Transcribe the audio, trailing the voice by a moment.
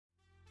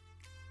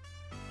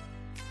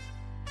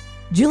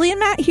Julie and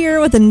Matt here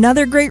with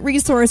another great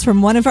resource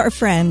from one of our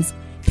friends.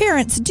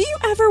 Parents, do you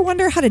ever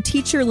wonder how to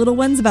teach your little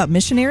ones about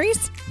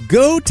missionaries?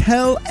 Go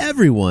Tell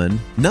Everyone,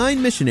 9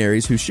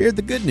 missionaries who shared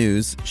the good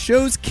news,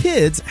 shows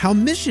kids how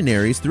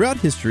missionaries throughout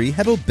history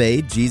have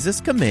obeyed Jesus'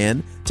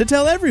 command to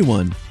tell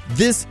everyone.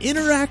 This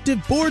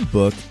interactive board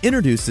book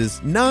introduces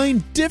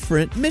 9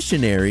 different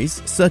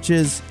missionaries, such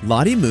as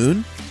Lottie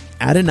Moon,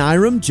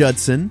 Adoniram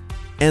Judson,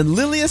 and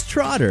Lilias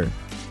Trotter.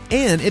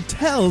 And it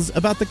tells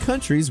about the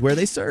countries where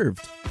they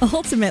served.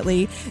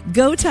 Ultimately,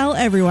 Go Tell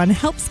Everyone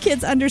helps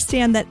kids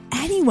understand that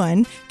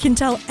anyone can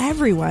tell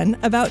everyone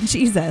about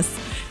Jesus.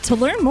 To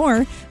learn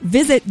more,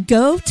 visit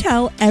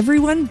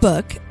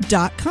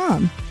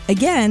gotelleveryonebook.com.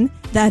 Again,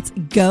 that's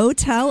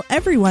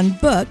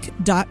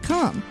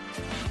gotelleveryonebook.com.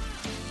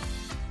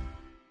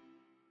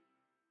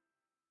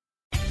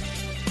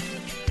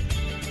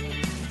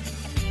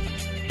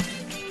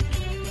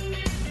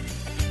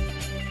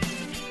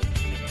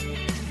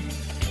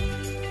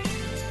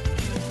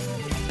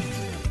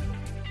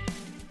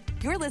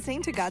 You're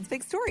listening to God's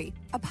Big Story,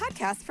 a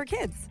podcast for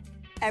kids.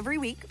 Every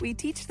week, we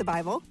teach the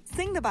Bible,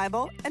 sing the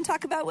Bible, and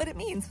talk about what it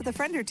means with a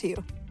friend or two.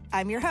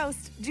 I'm your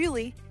host,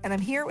 Julie, and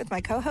I'm here with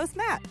my co-host,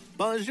 Matt.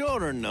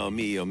 Buongiorno,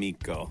 mio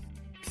amico.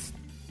 Psst,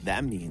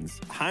 that means,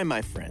 hi,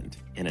 my friend,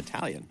 in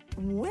Italian.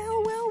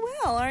 Well,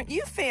 aren't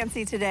you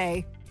fancy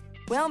today?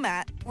 Well,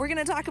 Matt, we're going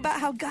to talk about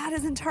how God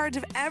is in charge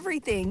of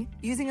everything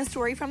using a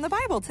story from the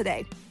Bible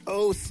today.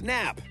 Oh,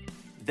 snap.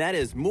 That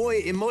is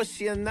muy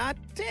emocionante.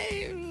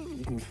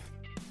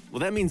 Well,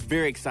 that means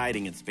very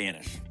exciting in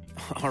Spanish.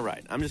 All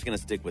right, I'm just going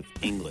to stick with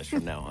English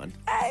from now on.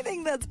 I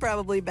think that's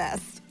probably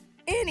best.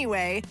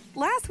 Anyway,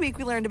 last week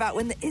we learned about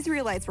when the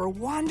Israelites were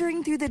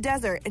wandering through the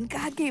desert and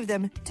God gave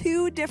them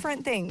 2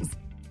 different things.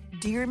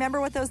 Do you remember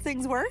what those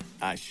things were?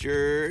 I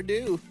sure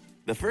do.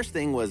 The first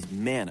thing was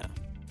manna.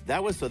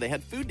 That was so they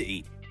had food to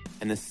eat.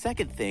 And the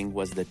second thing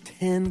was the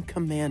 10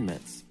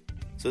 commandments,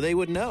 so they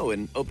would know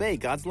and obey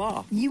God's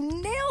law.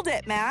 You nailed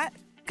it, Matt.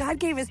 God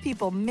gave his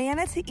people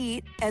manna to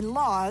eat and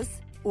laws,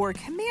 or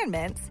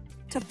commandments,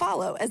 to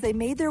follow as they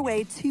made their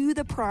way to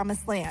the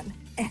promised land.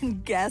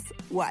 And guess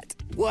what?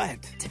 What?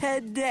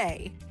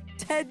 Today,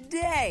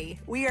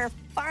 we are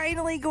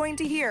finally going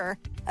to hear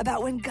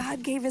about when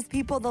God gave his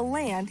people the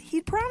land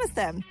he'd promised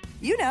them.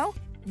 You know,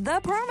 the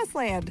promised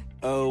land.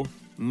 Oh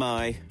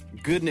my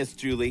goodness,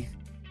 Julie.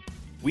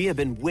 We have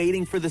been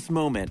waiting for this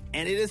moment,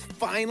 and it is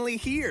finally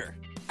here.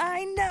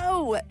 I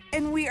know,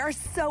 and we are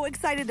so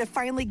excited to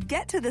finally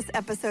get to this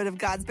episode of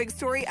God's Big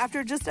Story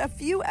after just a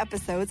few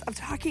episodes of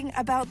talking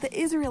about the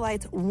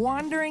Israelites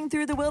wandering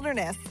through the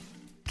wilderness.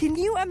 Can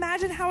you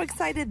imagine how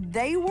excited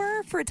they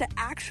were for it to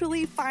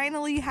actually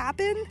finally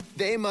happen?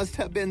 They must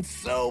have been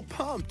so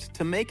pumped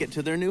to make it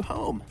to their new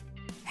home.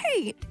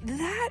 Hey,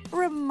 that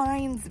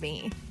reminds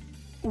me.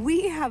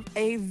 We have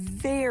a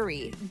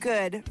very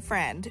good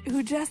friend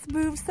who just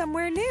moved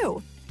somewhere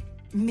new.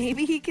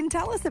 Maybe he can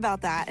tell us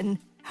about that and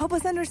help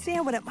us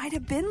understand what it might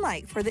have been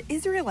like for the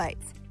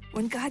Israelites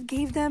when God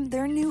gave them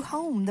their new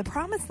home, the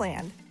Promised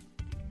Land.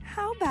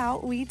 How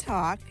about we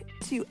talk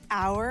to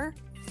our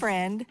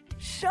friend,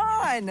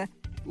 Sean?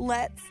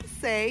 Let's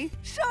say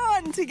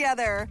Sean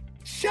together.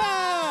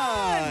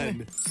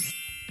 Sean!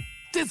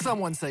 Did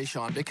someone say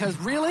Sean? Because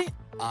really,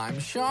 I'm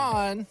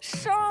Sean.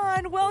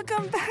 Sean,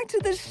 welcome back to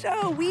the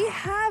show. We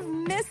have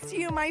missed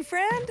you, my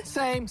friend.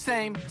 Same,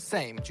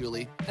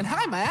 Julie. And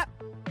hi, Matt.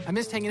 I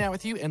missed hanging out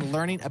with you and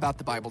learning about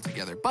the Bible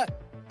together.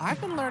 But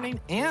I've been learning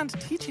and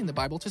teaching the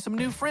Bible to some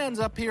new friends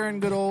up here in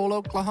good old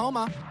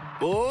Oklahoma.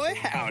 Boy,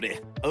 howdy.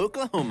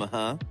 Oklahoma,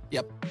 huh?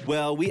 Yep.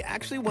 Well, we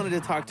actually wanted to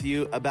talk to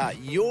you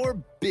about your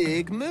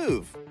big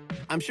move.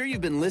 I'm sure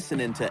you've been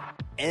listening to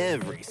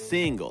every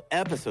single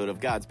episode of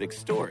God's Big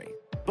Story.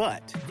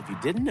 But if you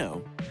didn't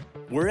know,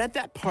 we're at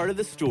that part of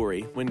the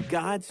story when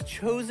God's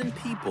chosen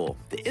people,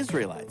 the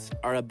Israelites,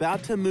 are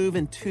about to move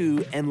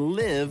into and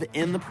live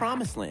in the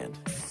Promised Land.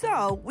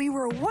 So we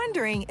were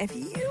wondering if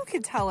you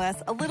could tell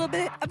us a little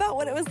bit about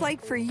what it was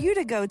like for you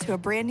to go to a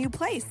brand new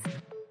place.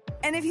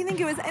 And if you think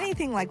it was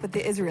anything like what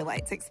the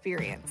Israelites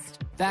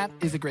experienced. That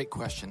is a great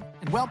question.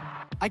 And well,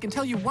 I can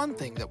tell you one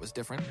thing that was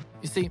different.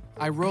 You see,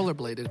 I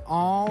rollerbladed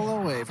all the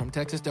way from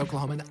Texas to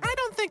Oklahoma, and I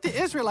don't think the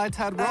Israelites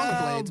had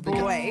rollerblades. Oh,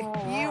 boy.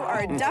 You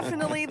are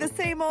definitely the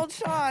same old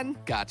Sean.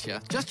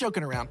 Gotcha. Just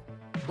joking around.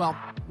 Well,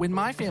 when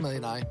my family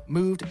and I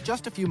moved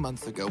just a few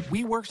months ago,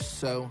 we were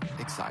so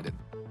excited.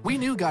 We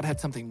knew God had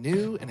something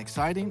new and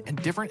exciting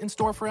and different in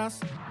store for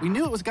us. We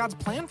knew it was God's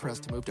plan for us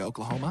to move to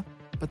Oklahoma,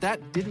 but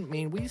that didn't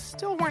mean we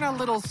still weren't a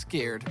little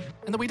scared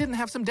and that we didn't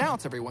have some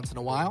doubts every once in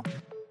a while.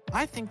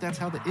 I think that's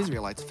how the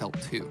Israelites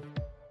felt too.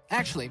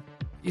 Actually,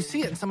 you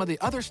see it in some of the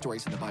other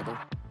stories in the Bible.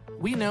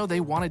 We know they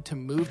wanted to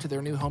move to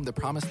their new home, the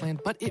Promised Land,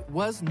 but it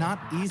was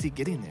not easy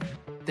getting there.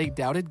 They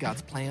doubted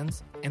God's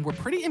plans and were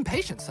pretty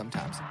impatient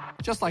sometimes,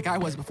 just like I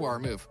was before our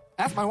move.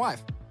 Ask my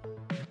wife.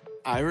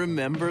 I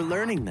remember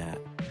learning that.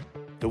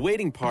 The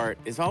waiting part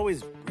is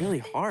always really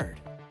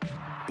hard.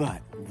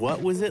 But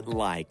what was it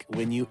like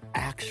when you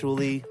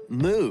actually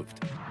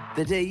moved?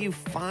 The day you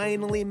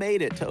finally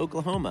made it to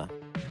Oklahoma?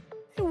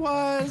 It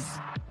was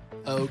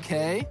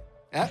okay.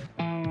 Get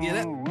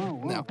it?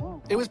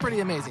 No, it was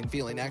pretty amazing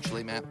feeling,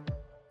 actually, Matt.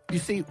 You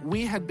see,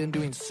 we had been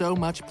doing so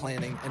much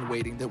planning and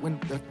waiting that when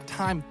the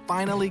time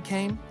finally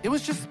came, it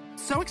was just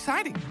so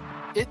exciting.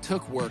 It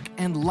took work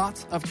and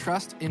lots of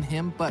trust in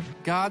Him, but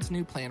God's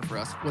new plan for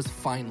us was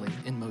finally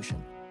in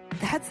motion.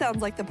 That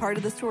sounds like the part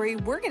of the story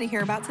we're going to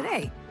hear about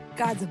today.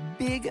 God's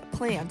big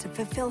plan to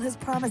fulfill His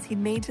promise He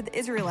made to the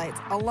Israelites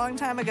a long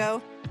time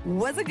ago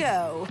was a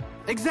go.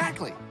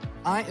 Exactly.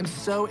 I am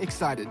so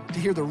excited to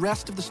hear the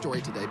rest of the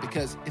story today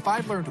because if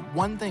I've learned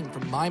one thing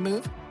from my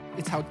move,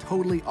 it's how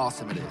totally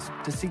awesome it is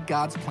to see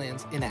God's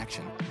plans in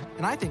action.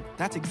 And I think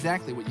that's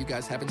exactly what you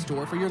guys have in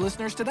store for your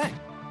listeners today.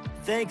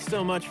 Thanks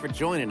so much for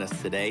joining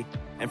us today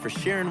and for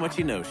sharing what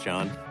you know,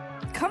 Sean.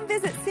 Come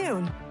visit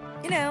soon.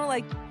 You know,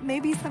 like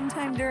maybe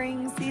sometime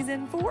during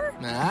season 4?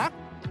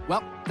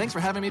 Well, thanks for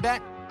having me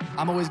back.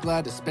 I'm always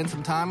glad to spend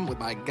some time with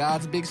my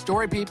God's Big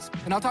Story peeps,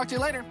 and I'll talk to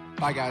you later.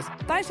 Bye, guys.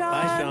 Bye, Sean.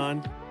 Bye,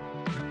 Sean.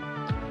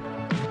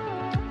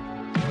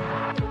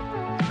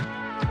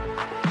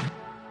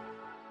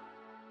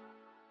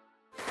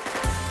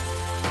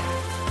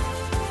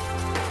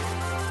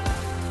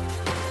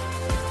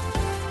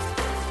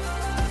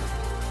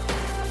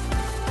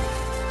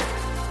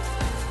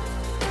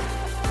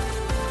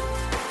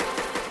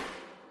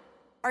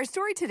 Our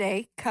story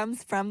today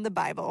comes from the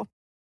Bible.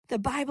 The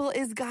Bible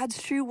is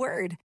God's true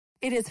word.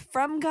 It is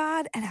from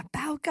God and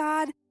about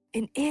God,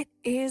 and it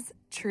is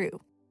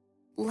true.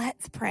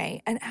 Let's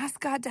pray and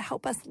ask God to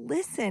help us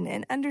listen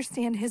and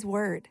understand His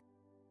word.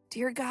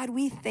 Dear God,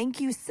 we thank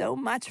you so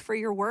much for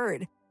your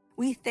word.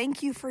 We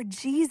thank you for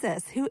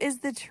Jesus, who is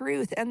the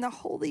truth, and the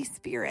Holy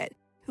Spirit,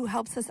 who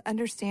helps us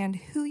understand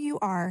who you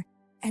are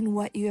and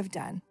what you have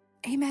done.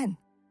 Amen.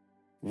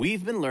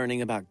 We've been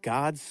learning about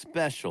God's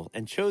special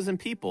and chosen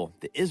people,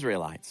 the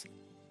Israelites.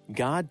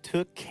 God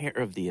took care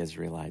of the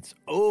Israelites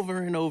over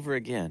and over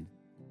again.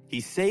 He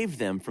saved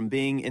them from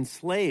being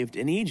enslaved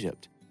in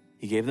Egypt.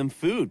 He gave them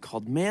food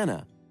called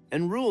manna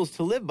and rules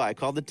to live by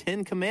called the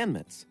 10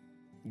 Commandments.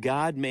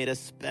 God made a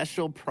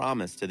special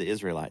promise to the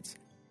Israelites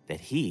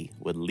that He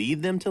would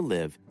lead them to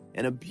live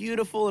in a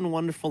beautiful and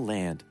wonderful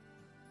land.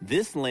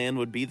 This land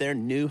would be their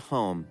new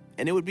home,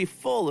 and it would be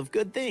full of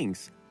good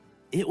things.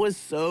 It was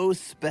so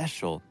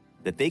special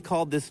that they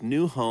called this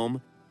new home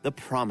the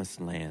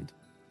Promised Land.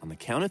 On the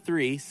count of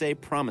 3, say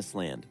Promised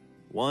Land.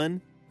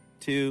 1,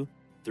 2,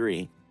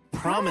 3.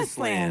 Promised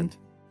Land.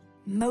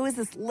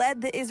 Moses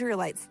led the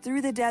Israelites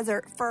through the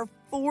desert for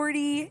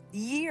 40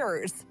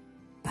 years.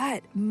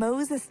 But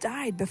Moses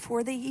died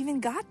before they even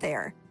got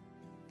there.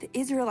 The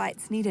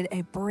Israelites needed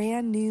a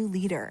brand new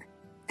leader.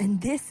 And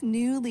this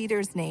new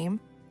leader's name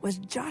was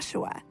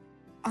Joshua.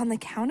 On the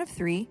count of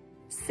 3,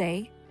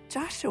 say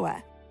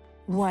Joshua.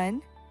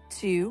 1,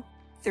 2,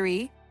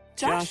 3.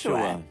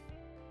 Joshua.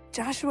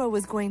 Joshua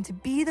was going to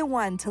be the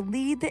one to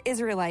lead the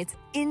Israelites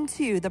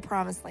into the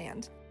Promised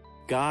Land.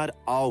 God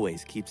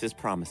always keeps His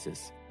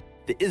promises.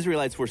 The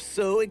Israelites were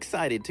so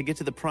excited to get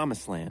to the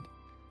Promised Land.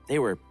 They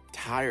were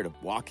tired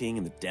of walking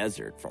in the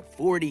desert for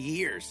 40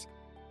 years.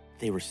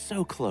 They were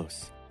so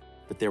close,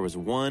 but there was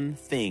one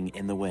thing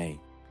in the way: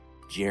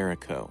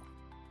 Jericho.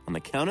 On the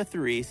count of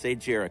 3, say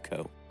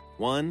Jericho.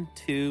 1,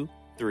 2,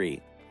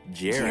 3.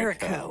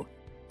 Jericho.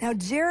 Now,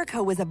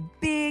 Jericho was a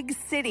big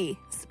city.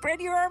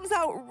 Spread your arms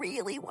out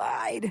really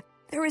wide.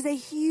 There was a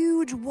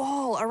huge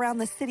wall around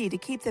the city to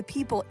keep the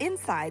people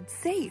inside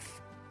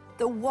safe.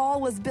 The wall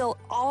was built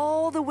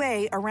all the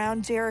way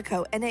around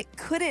Jericho, and it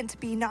couldn't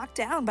be knocked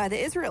down by the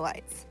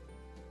Israelites.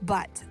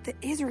 But the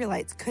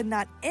Israelites could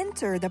not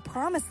enter the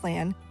Promised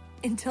Land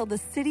until the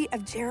city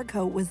of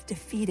Jericho was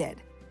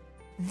defeated.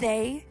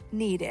 They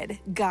needed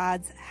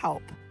God's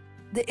help.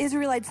 The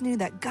Israelites knew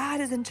that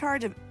God is in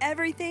charge of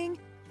everything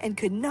and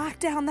could knock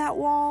down that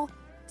wall,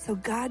 so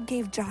God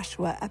gave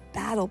Joshua a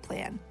battle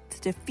plan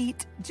to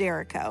defeat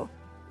Jericho.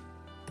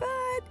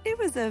 But it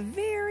was a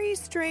very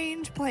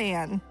strange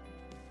plan.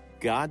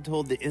 God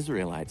told the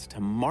Israelites to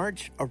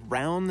march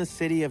around the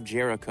city of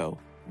Jericho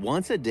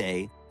once a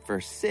day for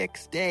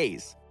 6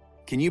 days.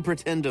 Can you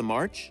pretend to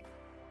march?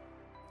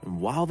 And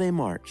while they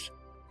marched,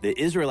 the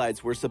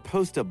Israelites were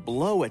supposed to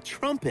blow a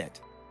trumpet.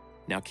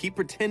 Now keep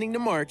pretending to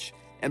march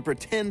and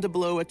pretend to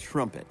blow a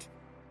trumpet.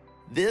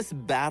 This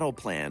battle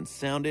plan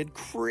sounded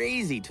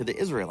crazy to the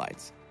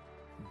Israelites.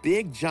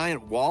 Big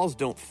giant walls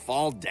don't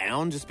fall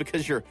down just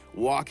because you're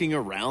walking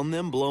around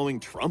them blowing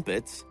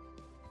trumpets.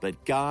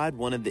 But God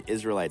wanted the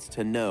Israelites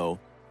to know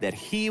that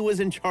He was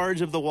in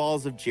charge of the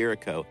walls of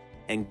Jericho,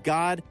 and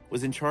God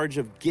was in charge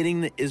of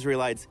getting the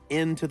Israelites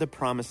into the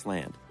Promised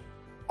Land.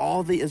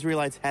 All the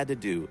Israelites had to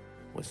do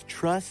was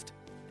trust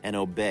and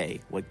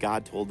obey what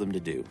God told them to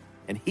do,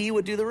 and He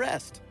would do the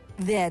rest.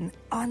 Then,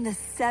 on the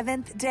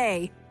 7th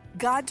day,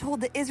 God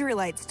told the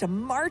Israelites to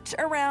march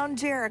around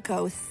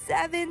Jericho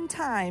 7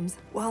 times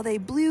while they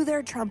blew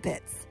their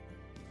trumpets.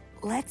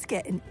 Let's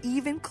get an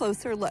even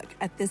closer look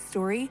at this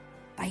story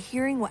by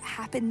hearing what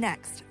happened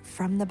next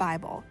from the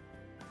Bible.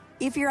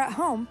 If you're at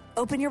home,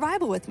 open your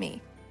Bible with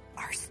me.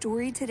 Our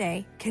story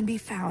today can be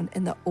found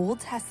in the Old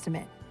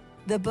Testament,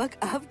 the book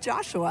of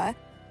Joshua,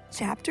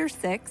 chapter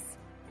 6,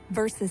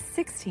 verses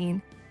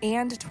 16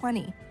 and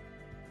 20.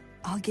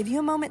 I'll give you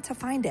a moment to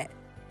find it.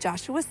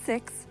 Joshua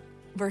 6,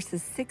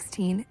 verses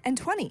 16 and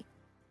 20.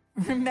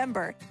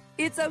 Remember,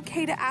 it's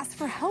okay to ask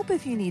for help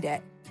if you need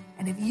it.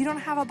 And if you don't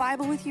have a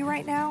Bible with you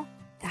right now,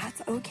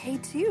 that's okay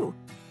too.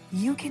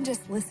 You can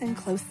just listen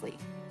closely.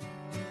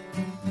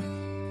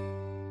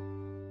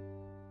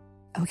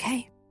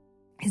 Okay,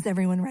 is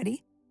everyone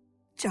ready?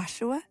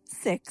 Joshua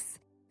 6,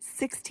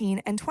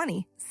 16 and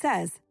 20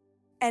 says,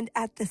 "And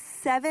at the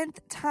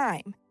seventh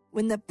time,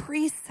 when the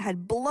priests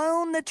had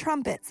blown the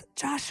trumpets,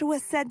 Joshua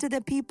said to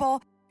the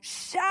people,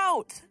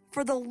 'Shout,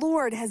 for the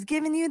Lord has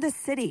given you the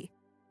city.'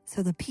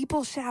 So the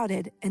people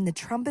shouted, and the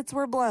trumpets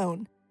were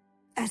blown.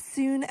 As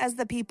soon as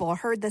the people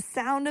heard the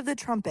sound of the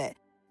trumpet,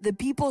 the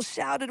people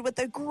shouted with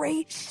a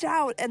great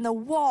shout, and the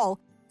wall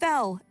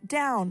fell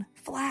down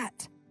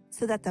flat,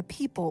 so that the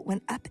people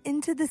went up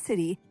into the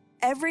city,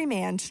 every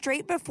man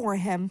straight before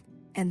him,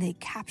 and they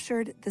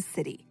captured the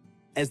city."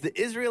 As the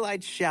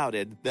Israelites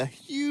shouted, the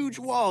huge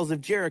walls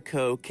of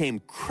Jericho came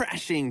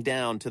crashing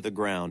down to the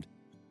ground.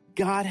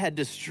 God had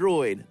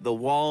destroyed the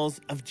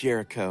walls of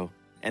Jericho,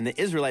 and the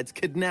Israelites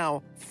could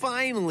now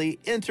finally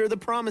enter the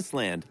promised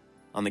land.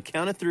 On the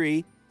count of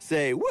three,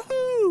 say,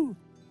 woohoo!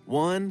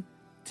 1,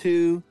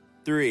 2,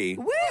 3.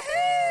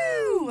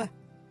 Woohoo!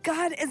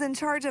 God is in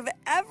charge of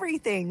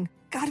everything.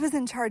 God was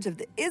in charge of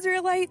the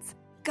Israelites.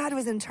 God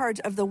was in charge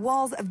of the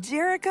walls of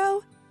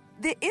Jericho.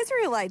 The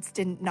Israelites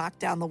didn't knock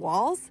down the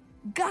walls.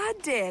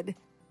 God did.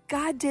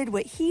 God did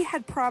what he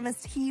had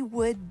promised he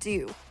would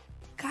do.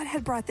 God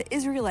had brought the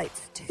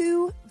Israelites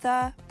to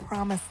the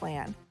promised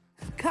land.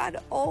 God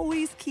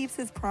always keeps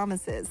his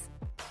promises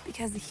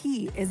because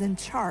he is in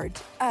charge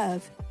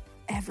of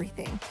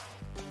everything.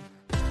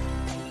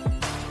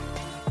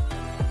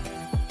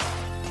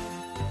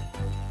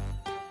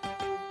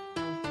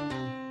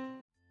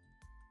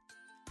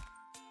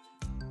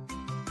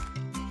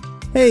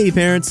 Hey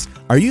parents,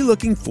 are you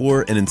looking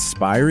for an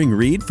inspiring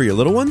read for your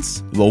little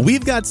ones? Well,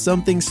 we've got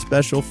something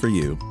special for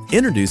you.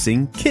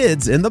 Introducing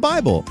Kids in the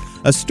Bible,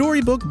 a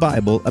storybook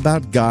Bible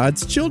about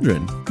God's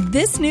children.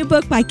 This new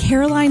book by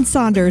Caroline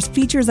Saunders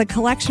features a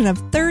collection of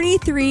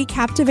 33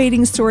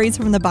 captivating stories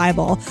from the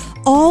Bible,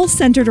 all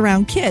centered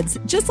around kids,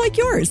 just like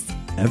yours.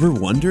 Ever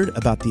wondered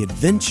about the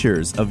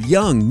adventures of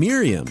young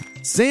Miriam,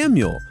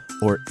 Samuel,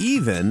 or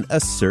even a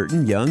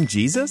certain young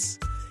Jesus?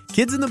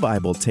 Kids in the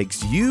Bible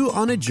takes you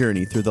on a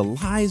journey through the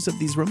lives of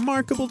these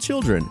remarkable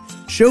children,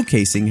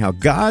 showcasing how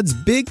God's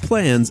big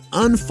plans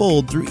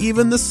unfold through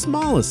even the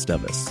smallest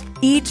of us.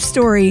 Each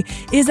story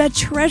is a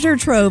treasure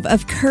trove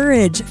of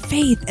courage,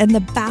 faith, and the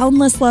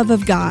boundless love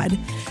of God.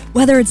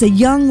 Whether it's a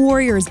young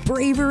warrior's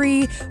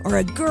bravery, or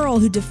a girl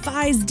who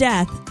defies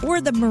death, or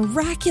the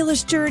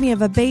miraculous journey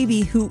of a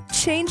baby who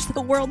changed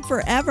the world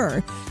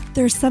forever,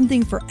 there's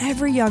something for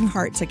every young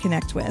heart to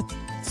connect with.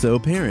 So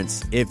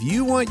parents, if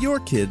you want your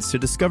kids to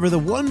discover the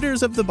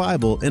wonders of the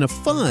Bible in a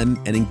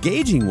fun and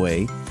engaging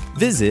way,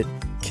 visit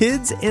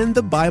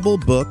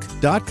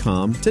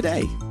kidsinthebiblebook.com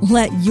today.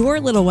 Let your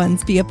little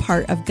ones be a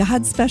part of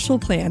God's special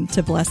plan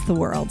to bless the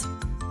world.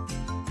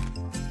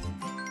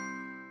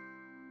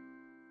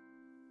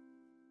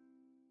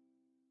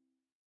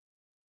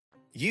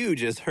 You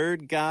just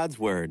heard God's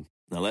word.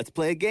 Now let's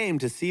play a game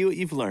to see what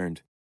you've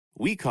learned.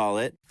 We call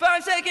it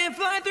 5-second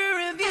fly-through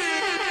review.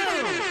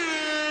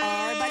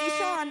 Our buddy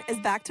Sean is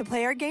back to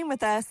play our game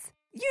with us.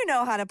 You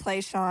know how to play,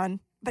 Sean,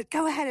 but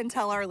go ahead and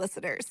tell our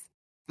listeners.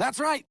 That's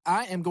right.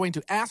 I am going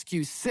to ask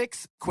you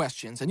 6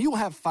 questions, and you will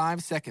have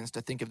 5 seconds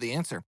to think of the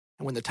answer.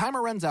 And when the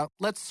timer runs out,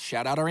 let's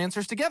shout out our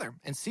answers together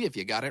and see if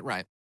you got it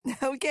right.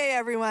 Okay,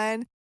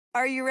 everyone.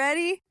 Are you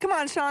ready? Come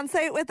on, Sean,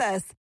 say it with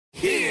us.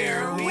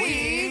 Here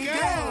we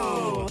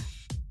go!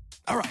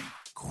 All right.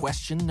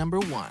 Question number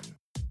 1.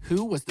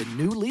 Who was the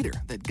new leader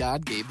that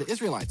God gave the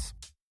Israelites?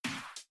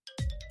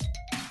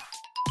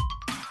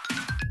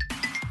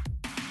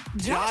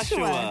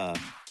 Joshua.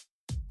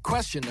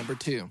 Question number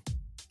 2.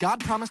 God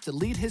promised to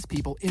lead his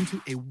people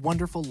into a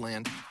wonderful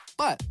land,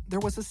 but there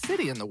was a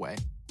city in the way.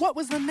 What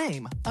was the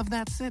name of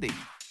that city?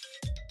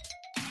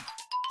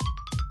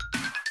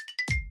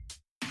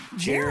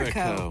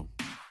 Jericho.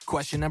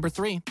 Question number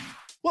 3.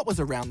 What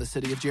was around the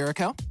city of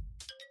Jericho?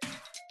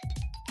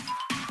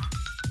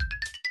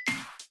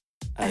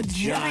 A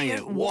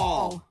giant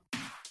wall.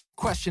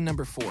 Question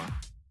number 4.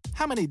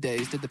 How many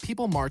days did the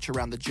people march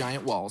around the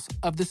giant walls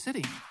of the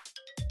city?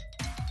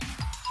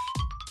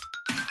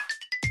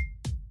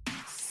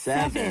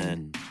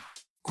 7.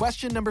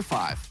 Question number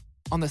 5.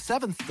 On the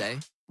 7th day,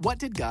 what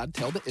did God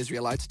tell the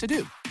Israelites to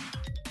do?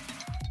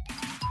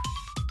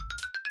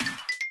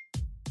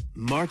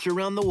 March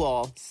around the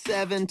wall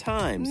 7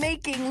 times.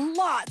 Making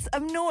lots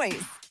of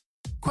noise.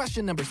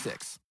 Question number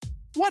 6.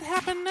 What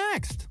happened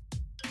next?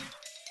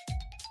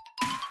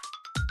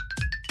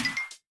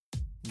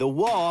 The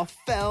wall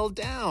fell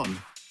down.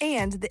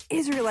 And the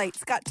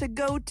Israelites got to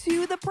go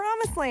to the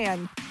promised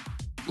land.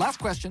 Last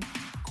question.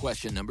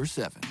 Question number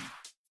 7.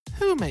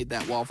 Who made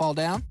that wall fall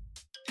down?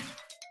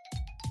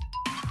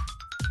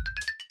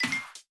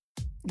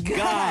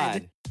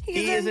 God.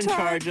 He is in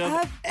charge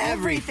of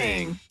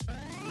everything.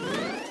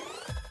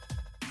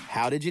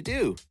 How did you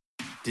do?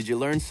 Did you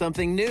learn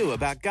something new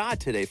about God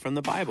today from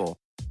the Bible?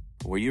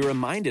 Were you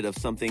reminded of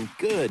something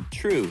good,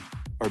 true,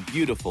 or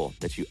beautiful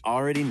that you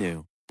already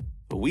knew?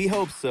 Well, we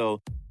hope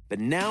so, but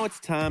now it's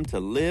time to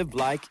live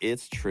like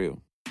it's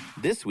true.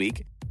 This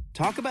week,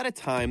 talk about a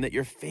time that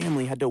your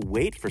family had to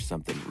wait for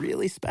something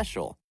really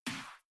special.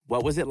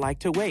 What was it like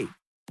to wait?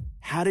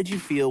 How did you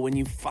feel when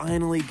you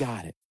finally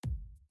got it?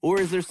 Or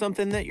is there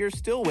something that you're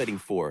still waiting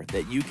for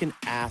that you can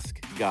ask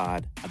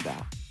God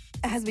about?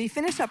 As we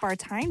finish up our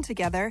time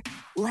together,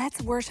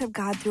 let's worship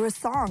God through a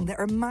song that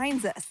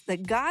reminds us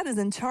that God is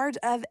in charge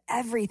of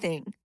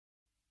everything.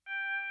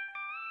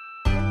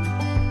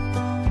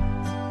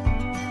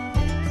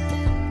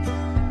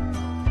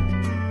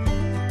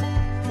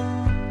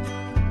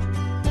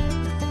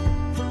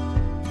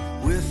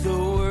 With the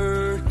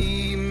word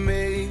he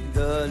made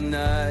the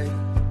night,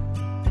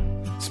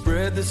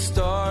 spread the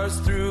stars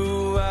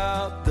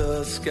throughout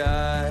the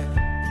sky.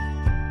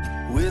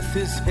 With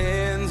his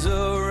hands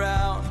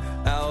around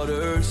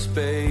outer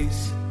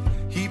space,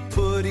 he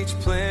put each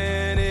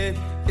planet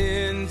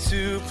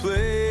into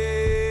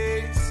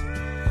place.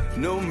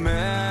 No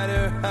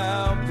matter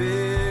how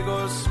big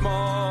or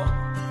small,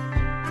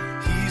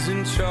 he's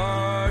in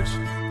charge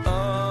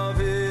of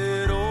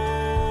it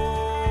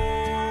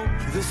all.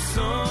 The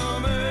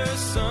summer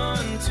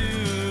sun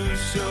to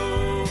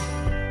show,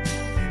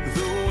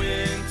 the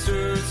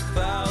winter's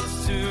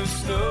clouds to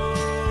snow,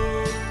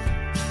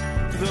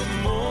 the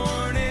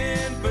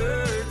morning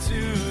bird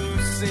to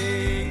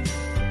sing.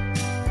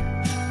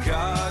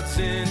 God's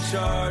in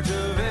charge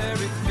of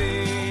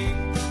everything.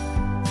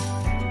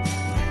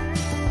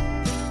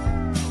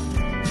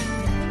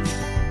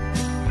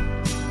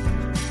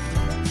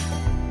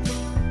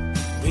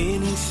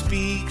 When he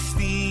speaks,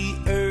 the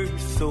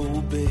earth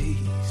obeys.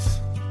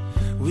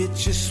 With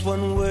just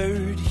one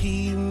word,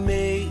 he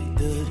made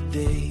the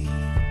day.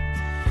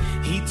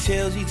 He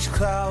tells each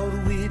cloud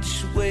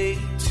which way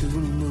to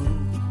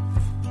move,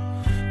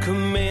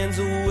 commands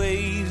the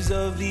waves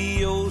of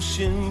the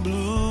ocean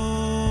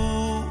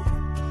blue.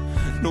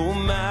 No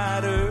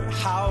matter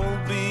how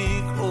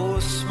big or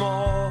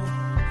small,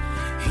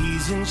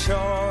 he's in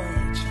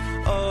charge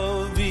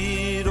of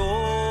it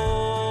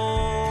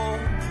all.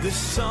 The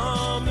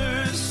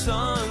summer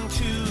sun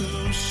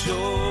to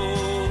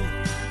show,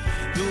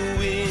 the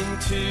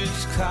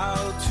winter's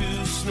cloud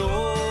to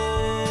snow,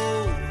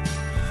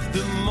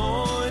 the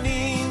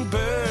morning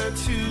bird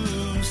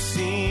to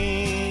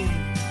sing.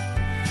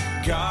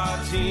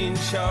 God's in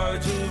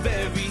charge of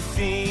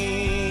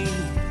everything.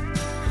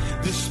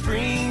 The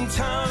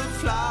springtime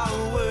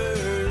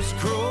flowers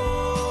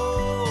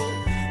grow,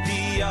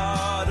 the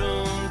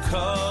autumn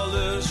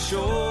colors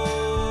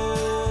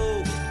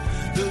show,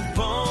 the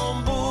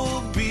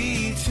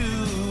bumblebee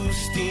to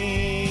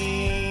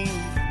sting.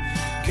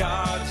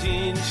 God's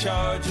in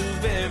charge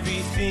of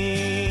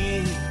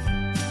everything.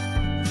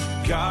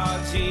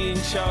 God's in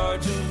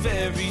charge of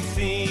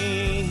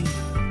everything.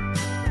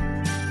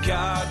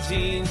 God's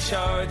in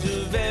charge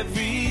of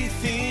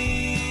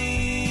everything.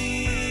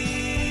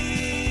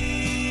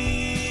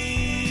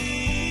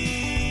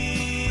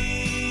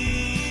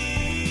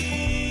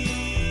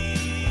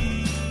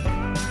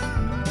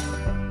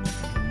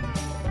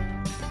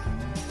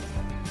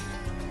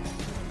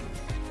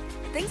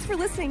 Thanks for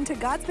listening to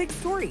God's Big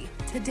Story.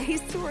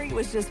 Today's story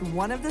was just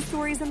one of the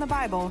stories in the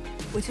Bible,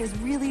 which is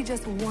really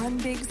just one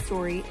big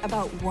story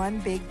about one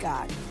big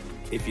God.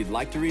 If you'd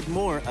like to read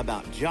more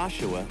about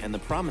Joshua and the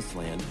Promised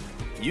Land,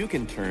 you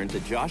can turn to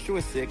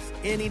Joshua 6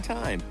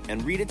 anytime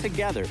and read it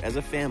together as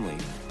a family,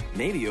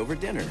 maybe over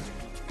dinner.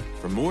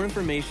 For more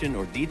information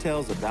or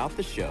details about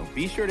the show,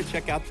 be sure to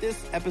check out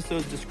this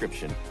episode's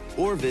description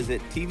or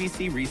visit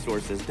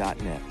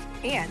tvcresources.net.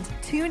 And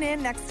tune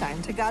in next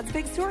time to God's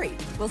Big Story.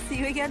 We'll see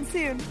you again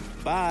soon.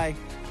 Bye.